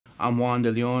I'm Juan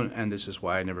Deleon, and this is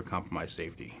why I never compromise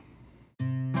safety.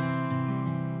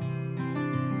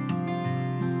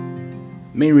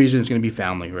 Main reason is going to be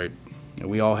family, right?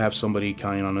 We all have somebody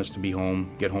counting on us to be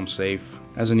home, get home safe.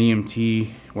 As an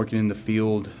EMT, working in the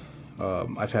field,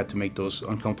 I've had to make those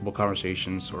uncomfortable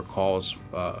conversations or calls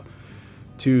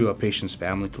to a patient's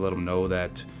family to let them know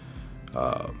that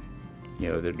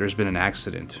there's been an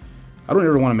accident. I don't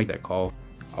ever want to make that call.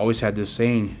 I always had this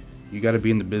saying, you got to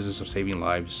be in the business of saving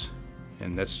lives.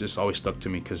 And that's just always stuck to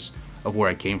me because of where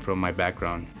I came from, my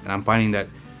background. And I'm finding that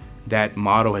that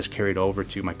motto has carried over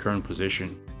to my current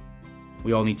position.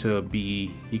 We all need to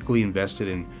be equally invested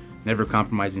in never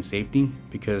compromising safety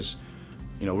because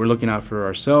we're looking out for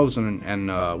ourselves and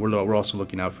we're also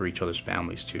looking out for each other's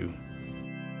families too.